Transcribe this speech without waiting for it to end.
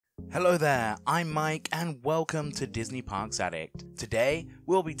Hello there, I'm Mike and welcome to Disney Parks Addict. Today,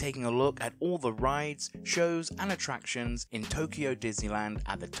 we'll be taking a look at all the rides, shows and attractions in Tokyo Disneyland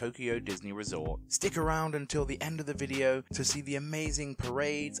at the Tokyo Disney Resort. Stick around until the end of the video to see the amazing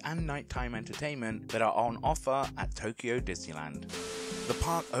parades and nighttime entertainment that are on offer at Tokyo Disneyland. The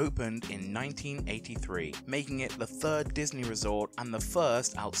park opened in 1983, making it the third Disney resort and the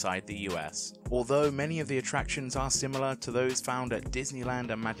first outside the US. Although many of the attractions are similar to those found at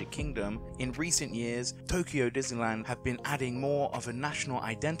Disneyland and Magic Kingdom, in recent years, Tokyo Disneyland have been adding more of a national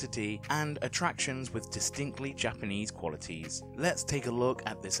identity and attractions with distinctly Japanese qualities. Let's take a look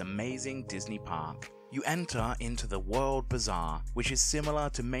at this amazing Disney park. You enter into the World Bazaar, which is similar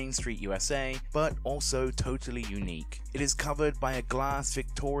to Main Street USA, but also totally unique. It is covered by a glass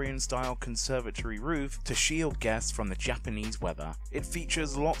Victorian-style conservatory roof to shield guests from the Japanese weather. It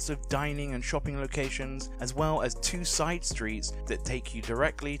features lots of dining and shopping locations, as well as two side streets that take you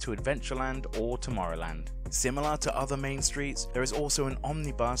directly to Adventureland or Tomorrowland. Similar to other main streets, there is also an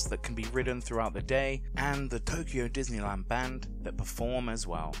omnibus that can be ridden throughout the day, and the Tokyo Disneyland band that perform as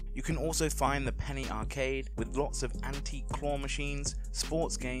well. You can also find the Penny Arcade with lots of antique claw machines,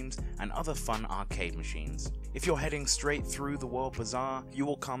 sports games, and other fun arcade machines. If you're heading straight through the World Bazaar, you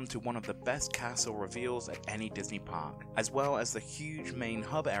will come to one of the best castle reveals at any Disney park, as well as the huge main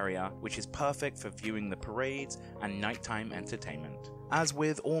hub area, which is perfect for viewing the parades and nighttime entertainment. As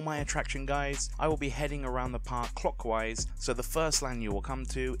with all my attraction guides, I will be heading around the park clockwise, so the first land you will come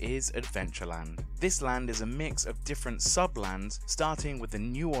to is Adventureland. This land is a mix of different sub-lands, starting with the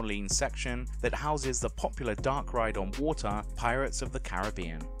New Orleans section that houses the popular dark ride on water, Pirates of the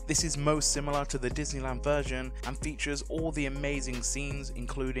Caribbean. This is most similar to the Disneyland version and features all the amazing scenes,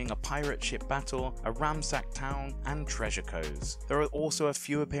 including a pirate ship battle, a ransacked town, and treasure coves. There are also a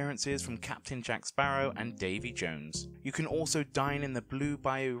few appearances from Captain Jack Sparrow and Davy Jones. You can also dine in the Blue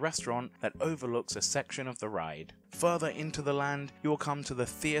Bayou restaurant that overlooks a section of the ride. Further into the land, you will come to the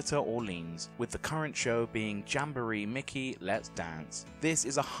Theatre Orleans, with the current show being Jamboree Mickey Let's Dance. This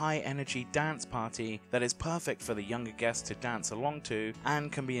is a high-energy dance party that is perfect for the younger guests to dance along to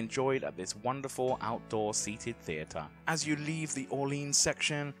and can be enjoyed at this wonderful outdoor seated theatre. As you leave the Orleans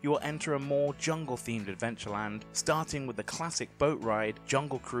section, you will enter a more jungle-themed Adventureland, starting with the classic boat ride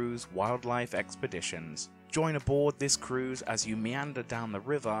Jungle Cruise Wildlife Expeditions. Join aboard this cruise as you meander down the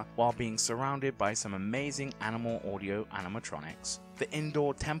river while being surrounded by some amazing animal audio animatronics. The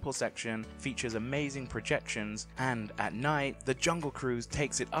indoor temple section features amazing projections, and at night, the Jungle Cruise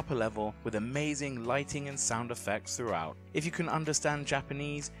takes it up a level with amazing lighting and sound effects throughout. If you can understand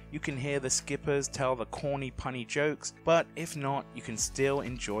Japanese, you can hear the skippers tell the corny punny jokes, but if not, you can still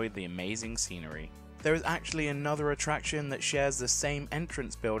enjoy the amazing scenery. There is actually another attraction that shares the same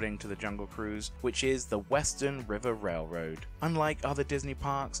entrance building to the Jungle Cruise, which is the Western River Railroad. Unlike other Disney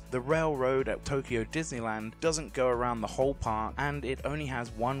parks, the railroad at Tokyo Disneyland doesn't go around the whole park, and it only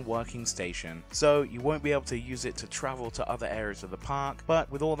has one working station, so you won't be able to use it to travel to other areas of the park.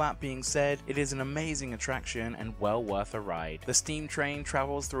 But with all that being said, it is an amazing attraction and well worth a ride. The steam train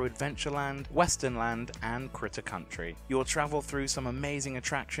travels through Adventureland, Westernland, and Critter Country. You will travel through some amazing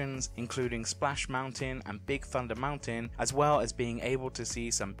attractions, including Splash Mountain and Big Thunder Mountain, as well as being able to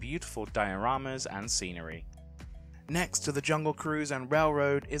see some beautiful dioramas and scenery. Next to the Jungle Cruise and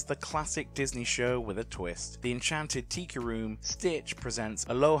Railroad is the classic Disney show with a twist. The Enchanted Tiki Room, Stitch presents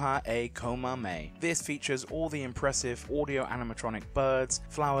Aloha e Koma Me. This features all the impressive audio animatronic birds,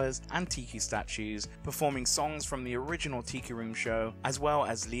 flowers, and tiki statues performing songs from the original Tiki Room show, as well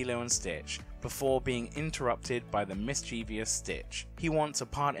as Lilo and Stitch, before being interrupted by the mischievous Stitch. He wants a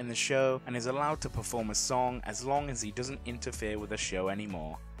part in the show and is allowed to perform a song as long as he doesn't interfere with the show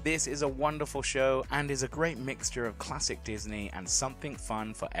anymore. This is a wonderful show and is a great mixture of classic Disney and something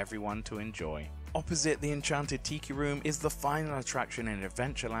fun for everyone to enjoy. Opposite the Enchanted Tiki Room is the final attraction in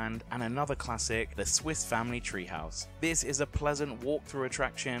Adventureland and another classic, the Swiss Family Treehouse. This is a pleasant walkthrough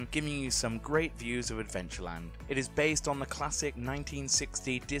attraction giving you some great views of Adventureland. It is based on the classic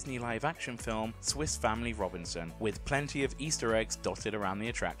 1960 Disney live-action film Swiss Family Robinson, with plenty of Easter eggs dotted around the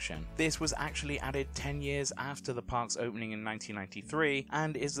attraction. This was actually added 10 years after the park's opening in 1993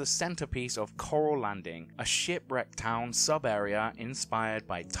 and is the centerpiece of Coral Landing, a shipwrecked town sub-area inspired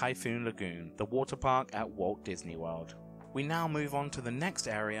by Typhoon Lagoon, the water park at Walt Disney World. We now move on to the next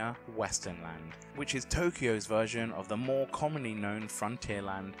area, Westernland, which is Tokyo's version of the more commonly known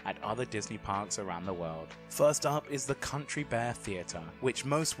Frontierland at other Disney parks around the world. First up is the Country Bear Theatre, which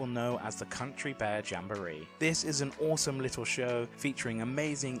most will know as the Country Bear Jamboree. This is an awesome little show featuring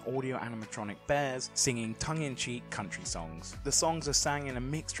amazing audio animatronic bears singing tongue-in-cheek country songs. The songs are sang in a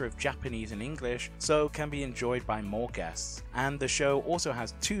mixture of Japanese and English, so can be enjoyed by more guests. And the show also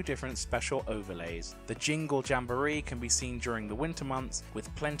has two different special overlays. The Jingle Jamboree can be seen during the winter months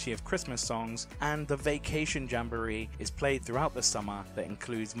with plenty of Christmas songs, and the Vacation Jamboree is played throughout the summer that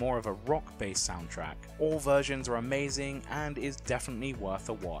includes more of a rock-based soundtrack. All versions are amazing and is definitely worth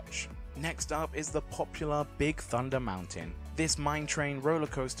a watch. Next up is the popular Big Thunder Mountain. This mine train roller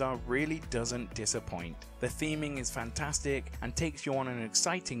coaster really doesn't disappoint. The theming is fantastic and takes you on an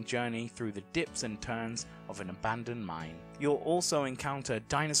exciting journey through the dips and turns of an abandoned mine. You'll also encounter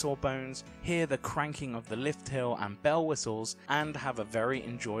dinosaur bones, hear the cranking of the lift hill and bell whistles, and have a very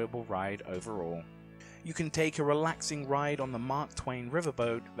enjoyable ride overall. You can take a relaxing ride on the Mark Twain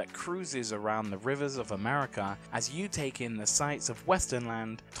riverboat that cruises around the rivers of America as you take in the sights of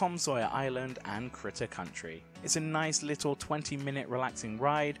Westernland, Tom Sawyer Island, and Critter Country. It's a nice little 20-minute relaxing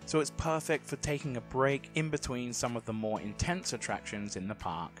ride, so it's perfect for taking a break in between some of the more intense attractions in the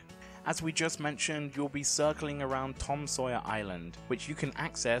park. As we just mentioned, you'll be circling around Tom Sawyer Island, which you can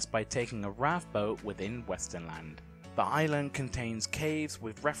access by taking a raft boat within Westernland. The island contains caves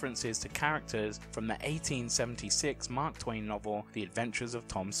with references to characters from the 1876 Mark Twain novel The Adventures of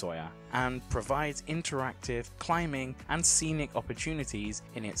Tom Sawyer, and provides interactive, climbing and scenic opportunities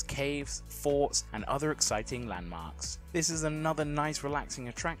in its caves, forts and other exciting landmarks. This is another nice relaxing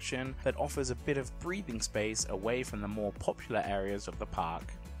attraction that offers a bit of breathing space away from the more popular areas of the park.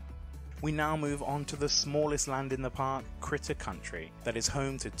 We now move on to the smallest land in the park, Critter Country, that is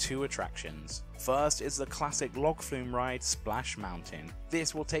home to two attractions. First is the classic log flume ride Splash Mountain.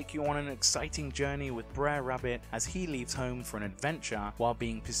 This will take you on an exciting journey with Brer Rabbit as he leaves home for an adventure while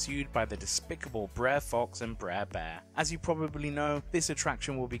being pursued by the despicable Brer Fox and Brer Bear. As you probably know, this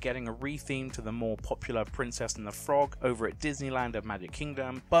attraction will be getting a retheme to the more popular Princess and the Frog over at Disneyland of Magic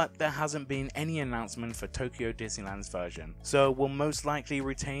Kingdom, but there hasn't been any announcement for Tokyo Disneyland's version, so will most likely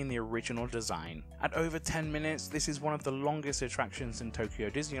retain the original design. At over 10 minutes, this is one of the longest attractions in Tokyo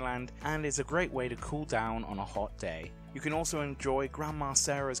Disneyland and is a great way to cool down on a hot day. You can also enjoy Grandma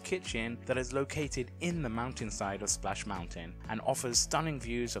Sarah's kitchen that is located in the mountainside of Splash Mountain and offers stunning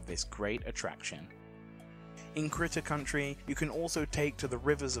views of this great attraction. In Critter Country, you can also take to the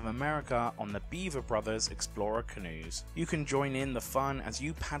rivers of America on the Beaver Brothers Explorer canoes. You can join in the fun as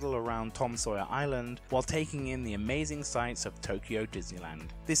you paddle around Tom Sawyer Island while taking in the amazing sights of Tokyo Disneyland.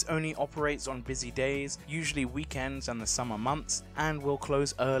 This only operates on busy days, usually weekends and the summer months, and will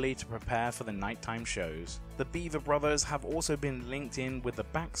close early to prepare for the nighttime shows. The Beaver Brothers have also been linked in with the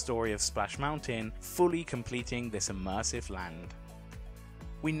backstory of Splash Mountain, fully completing this immersive land.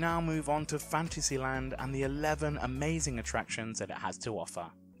 We now move on to Fantasyland and the 11 amazing attractions that it has to offer.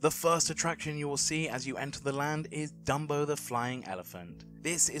 The first attraction you will see as you enter the land is Dumbo the Flying Elephant.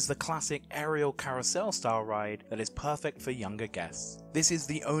 This is the classic aerial carousel style ride that is perfect for younger guests. This is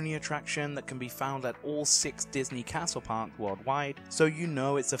the only attraction that can be found at all 6 Disney castle parks worldwide, so you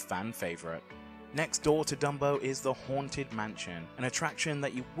know it's a fan favorite. Next door to Dumbo is the Haunted Mansion, an attraction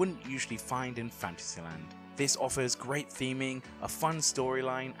that you wouldn't usually find in Fantasyland. This offers great theming, a fun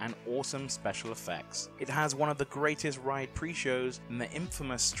storyline, and awesome special effects. It has one of the greatest ride pre-shows in the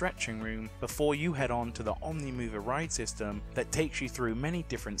infamous stretching room before you head on to the Omnimover ride system that takes you through many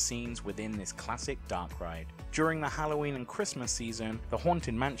different scenes within this classic dark ride. During the Halloween and Christmas season, the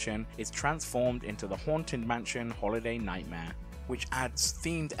Haunted Mansion is transformed into the Haunted Mansion Holiday Nightmare, which adds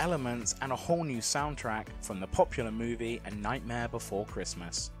themed elements and a whole new soundtrack from the popular movie A Nightmare Before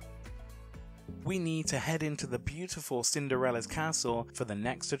Christmas. We need to head into the beautiful Cinderella's castle for the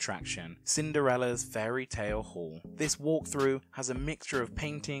next attraction, Cinderella's Fairy Tale Hall. This walkthrough has a mixture of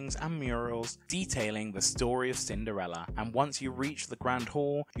paintings and murals detailing the story of Cinderella, and once you reach the Grand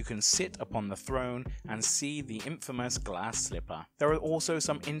Hall, you can sit upon the throne and see the infamous glass slipper. There are also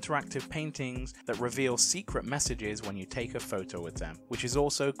some interactive paintings that reveal secret messages when you take a photo with them, which is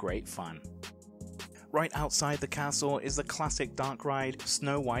also great fun. Right outside the castle is the classic dark ride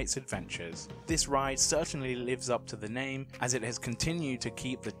Snow White's Adventures. This ride certainly lives up to the name, as it has continued to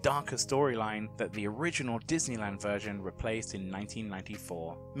keep the darker storyline that the original Disneyland version replaced in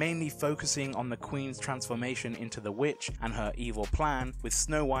 1994, mainly focusing on the Queen's transformation into the witch and her evil plan, with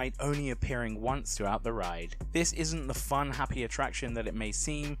Snow White only appearing once throughout the ride. This isn't the fun, happy attraction that it may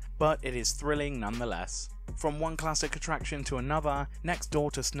seem, but it is thrilling nonetheless. From one classic attraction to another, next door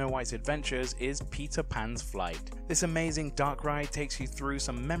to Snow White's adventures is Peter Pan's Flight. This amazing dark ride takes you through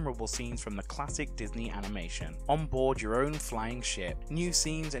some memorable scenes from the classic Disney animation. On board your own flying ship, new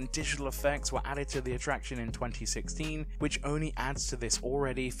scenes and digital effects were added to the attraction in 2016, which only adds to this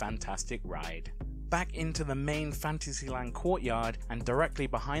already fantastic ride. Back into the main Fantasyland courtyard, and directly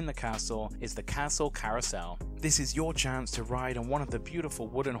behind the castle is the Castle Carousel. This is your chance to ride on one of the beautiful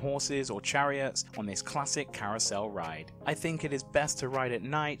wooden horses or chariots on this classic carousel ride. I think it is best to ride at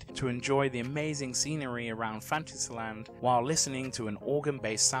night to enjoy the amazing scenery around Fantasyland while listening to an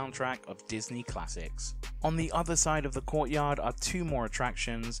organ-based soundtrack of Disney classics. On the other side of the courtyard are two more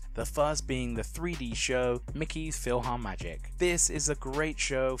attractions, the first being the 3D show Mickey's PhilharMagic. This is a great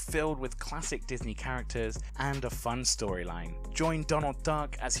show filled with classic Disney characters and a fun storyline. Join Donald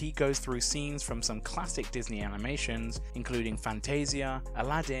Duck as he goes through scenes from some classic Disney animations, including Fantasia,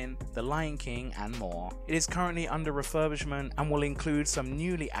 Aladdin, The Lion King, and more. It is currently under refurbishment and will include some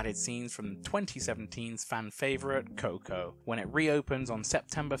newly added scenes from 2017's fan favorite Coco, when it reopens on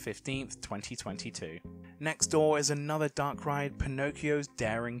September 15th, 2022. Next door is another dark ride, Pinocchio's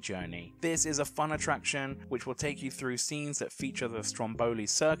Daring Journey. This is a fun attraction which will take you through scenes that feature the Stromboli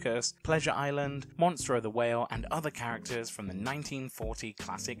Circus, Pleasure Island, Monstro the Whale, and other characters from the 1940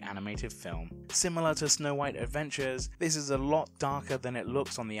 classic animated film. Similar to Snow White Adventures, this is a lot darker than it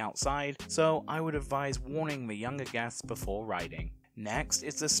looks on the outside, so I would advise warning the younger guests before riding. Next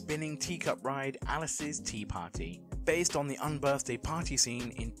is the spinning teacup ride Alice's Tea Party. Based on the unbirthday party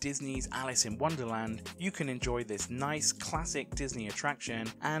scene in Disney's Alice in Wonderland, you can enjoy this nice classic Disney attraction,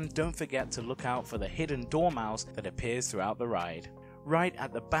 and don't forget to look out for the hidden dormouse that appears throughout the ride. Right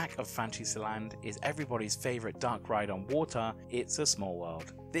at the back of Fantasyland is everybody's favourite dark ride on water, It's a Small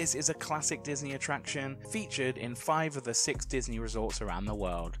World. This is a classic Disney attraction featured in 5 of the 6 Disney resorts around the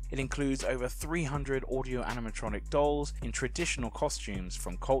world. It includes over 300 audio animatronic dolls in traditional costumes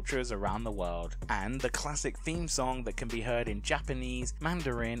from cultures around the world, and the classic theme song that can be heard in Japanese,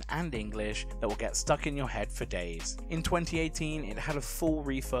 Mandarin, and English that will get stuck in your head for days. In 2018, it had a full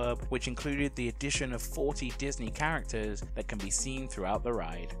refurb which included the addition of 40 Disney characters that can be seen throughout the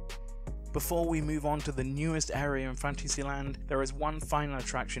ride. Before we move on to the newest area in Fantasyland, there is one final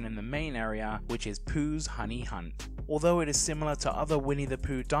attraction in the main area, which is Pooh's Honey Hunt. Although it is similar to other Winnie the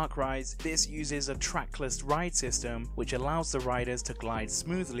Pooh dark rides, this uses a trackless ride system which allows the riders to glide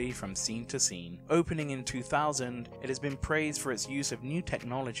smoothly from scene to scene. Opening in 2000, it has been praised for its use of new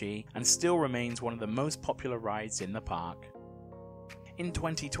technology and still remains one of the most popular rides in the park. In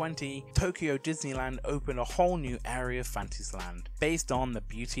 2020, Tokyo Disneyland opened a whole new area of Fantasyland, based on the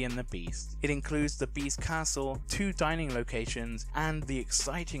Beauty and the Beast. It includes the Beast Castle, 2 dining locations, and the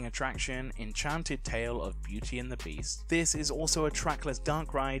exciting attraction Enchanted Tale of Beauty and the Beast. This is also a trackless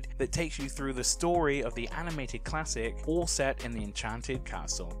dark ride that takes you through the story of the animated classic, all set in the Enchanted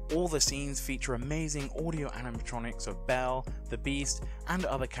Castle. All the scenes feature amazing audio animatronics of Belle, the Beast, and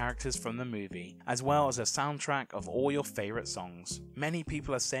other characters from the movie, as well as a soundtrack of all your favorite songs. Many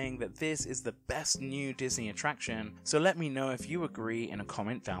people are saying that this is the best new Disney attraction, so let me know if you agree in a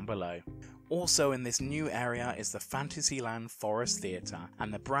comment down below. Also in this new area is the Fantasyland Forest Theatre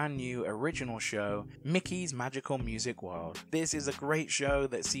and the brand new original show Mickey's Magical Music World. This is a great show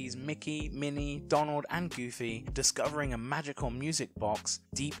that sees Mickey, Minnie, Donald and Goofy discovering a magical music box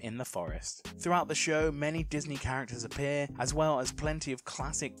deep in the forest. Throughout the show, many Disney characters appear, as well as plenty of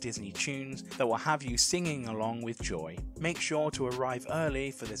classic Disney tunes that will have you singing along with joy. Make sure to arrive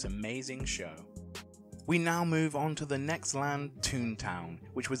early for this amazing show. We now move on to the next land, Toontown,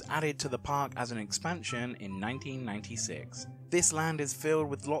 which was added to the park as an expansion in 1996. This land is filled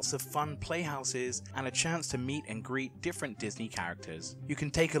with lots of fun playhouses and a chance to meet and greet different Disney characters. You can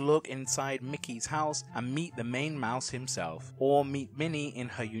take a look inside Mickey's house and meet the main mouse himself, or meet Minnie in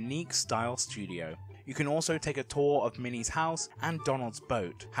her unique style studio. You can also take a tour of Minnie's house and Donald's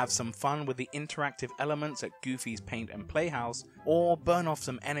boat, have some fun with the interactive elements at Goofy's Paint and Playhouse, or burn off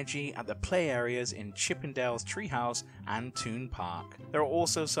some energy at the play areas in Chip 'n Dale's Treehouse and Toon Park. There are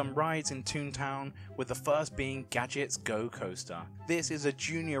also some rides in Toontown, with the first being Gadget's Go Coaster. This is a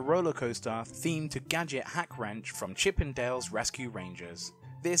junior roller coaster themed to Gadget Hack Wrench from Chip 'n Dale's Rescue Rangers.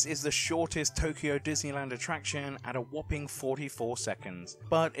 This is the shortest Tokyo Disneyland attraction at a whopping 44 seconds,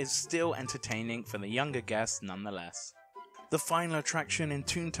 but is still entertaining for the younger guests nonetheless. The final attraction in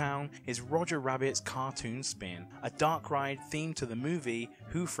Toontown is Roger Rabbit's Cartoon Spin, a dark ride themed to the movie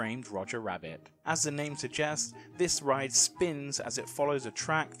Who Framed Roger Rabbit. As the name suggests, this ride spins as it follows a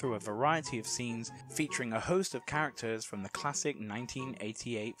track through a variety of scenes featuring a host of characters from the classic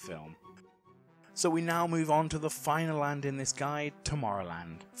 1988 film. So we now move on to the final land in this guide,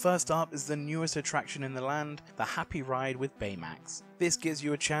 Tomorrowland. First up is the newest attraction in the land, the Happy Ride with Baymax. This gives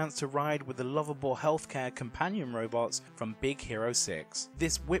you a chance to ride with the lovable healthcare companion robots from Big Hero 6.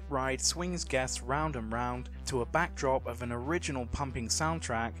 This whip ride swings guests round and round to a backdrop of an original pumping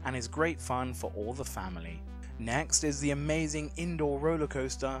soundtrack and is great fun for all the family. Next is the amazing indoor roller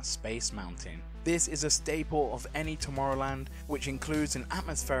coaster, Space Mountain. This is a staple of any Tomorrowland, which includes an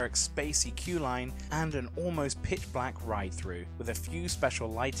atmospheric spacey queue line and an almost pitch black ride-through, with a few special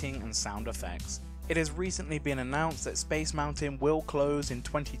lighting and sound effects. It has recently been announced that Space Mountain will close in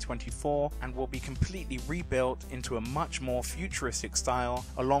 2024 and will be completely rebuilt into a much more futuristic style,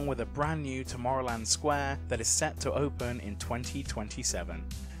 along with a brand new Tomorrowland Square that is set to open in 2027.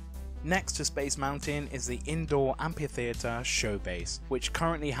 Next to Space Mountain is the indoor amphitheater Showbase, which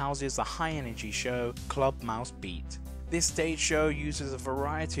currently houses the high-energy show Club Mouse Beat. This stage show uses a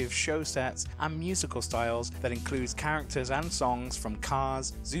variety of show sets and musical styles that includes characters and songs from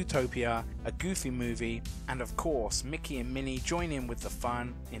Cars, Zootopia, A Goofy Movie, and of course Mickey and Minnie join in with the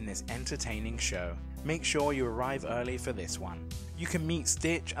fun in this entertaining show. Make sure you arrive early for this one. You can meet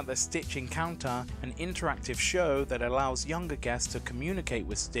Stitch at the Stitch Encounter, an interactive show that allows younger guests to communicate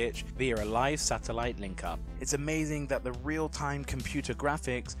with Stitch via a live satellite link-up. It's amazing that the real-time computer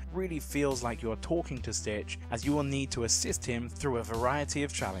graphics really feels like you're talking to Stitch, as you will need to assist him through a variety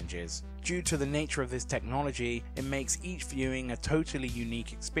of challenges. Due to the nature of this technology, it makes each viewing a totally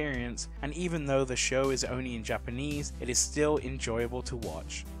unique experience, and even though the show is only in Japanese, it is still enjoyable to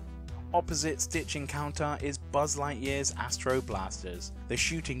watch. Opposite Stitch Encounter is Buzz Lightyear's Astro Blasters, the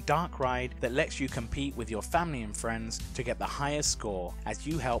shooting dark ride that lets you compete with your family and friends to get the highest score as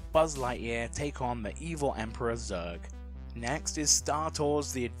you help Buzz Lightyear take on the evil Emperor Zurg. Next is Star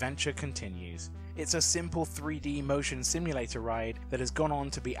Tours The Adventure Continues. It's a simple 3D motion simulator ride that has gone on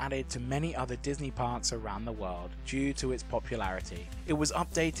to be added to many other Disney parks around the world due to its popularity. It was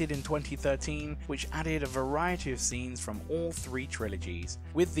updated in 2013, which added a variety of scenes from all three trilogies.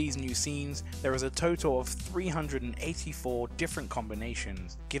 With these new scenes, there is a total of 384 different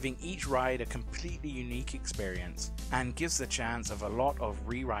combinations, giving each ride a completely unique experience, and gives the chance of a lot of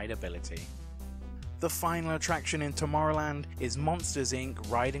re-rideability. The final attraction in Tomorrowland is Monsters Inc.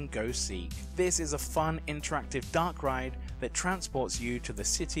 Ride and Go Seek. This is a fun interactive dark ride that transports you to the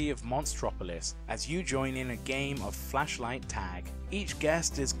city of Monstropolis as you join in a game of flashlight tag. Each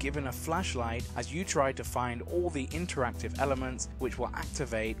guest is given a flashlight as you try to find all the interactive elements which will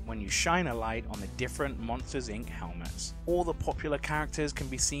activate when you shine a light on the different Monsters Inc. helmets. All the popular characters can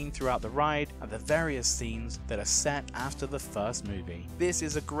be seen throughout the ride at the various scenes that are set after the first movie. This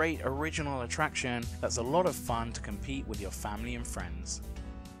is a great original attraction that's a lot of fun to compete with your family and friends.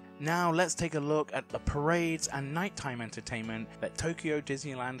 Now let's take a look at the parades and nighttime entertainment that Tokyo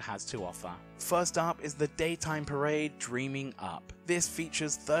Disneyland has to offer. First up is the daytime parade Dreaming Up. This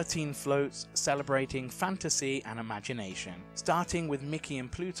features 13 floats celebrating fantasy and imagination. Starting with Mickey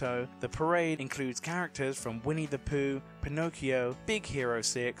and Pluto, the parade includes characters from Winnie the Pooh, Pinocchio, Big Hero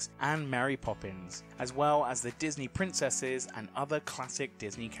 6, and Mary Poppins, as well as the Disney princesses and other classic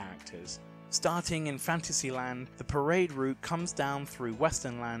Disney characters. Starting in Fantasyland, the parade route comes down through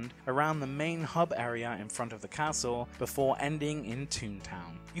Westernland around the main hub area in front of the castle before ending in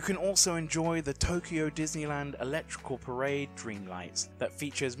Toontown. You can also enjoy the Tokyo Disneyland Electrical Parade Dreamlights that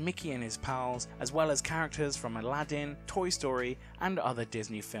features Mickey and his pals, as well as characters from Aladdin, Toy Story, and other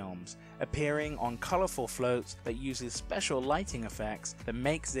Disney films, appearing on colourful floats that uses special lighting effects that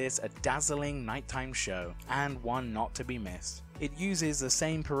makes this a dazzling nighttime show, and one not to be missed. It uses the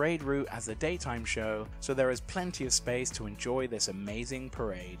same parade route as the daytime show, so there is plenty of space to enjoy this amazing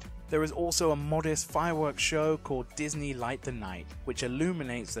parade. There is also a modest fireworks show called Disney Light the Night, which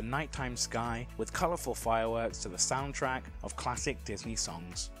illuminates the nighttime sky with colourful fireworks to the soundtrack of classic Disney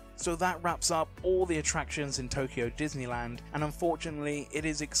songs. So that wraps up all the attractions in Tokyo Disneyland, and unfortunately it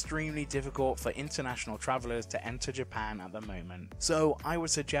is extremely difficult for international travelers to enter Japan at the moment. So I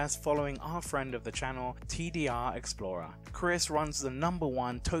would suggest following our friend of the channel, TDR Explorer. Chris runs the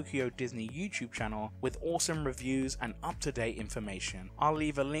 #1 Tokyo Disney YouTube channel with awesome reviews and up-to-date information. I'll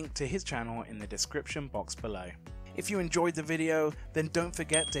leave a link to his channel in the description box below. If you enjoyed the video, then don't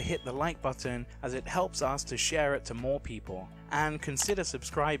forget to hit the like button as it helps us to share it to more people. And consider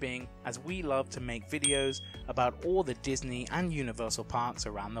subscribing, as we love to make videos about all the Disney and Universal parks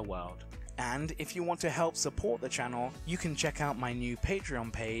around the world. And if you want to help support the channel, you can check out my new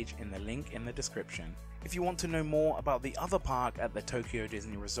Patreon page in the link in the description. If you want to know more about the other park at the Tokyo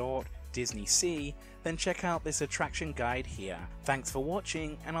Disney Resort, Disney Sea, then check out this attraction guide here. Thanks for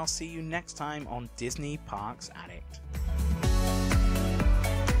watching, and I'll see you next time on Disney Parks Addict.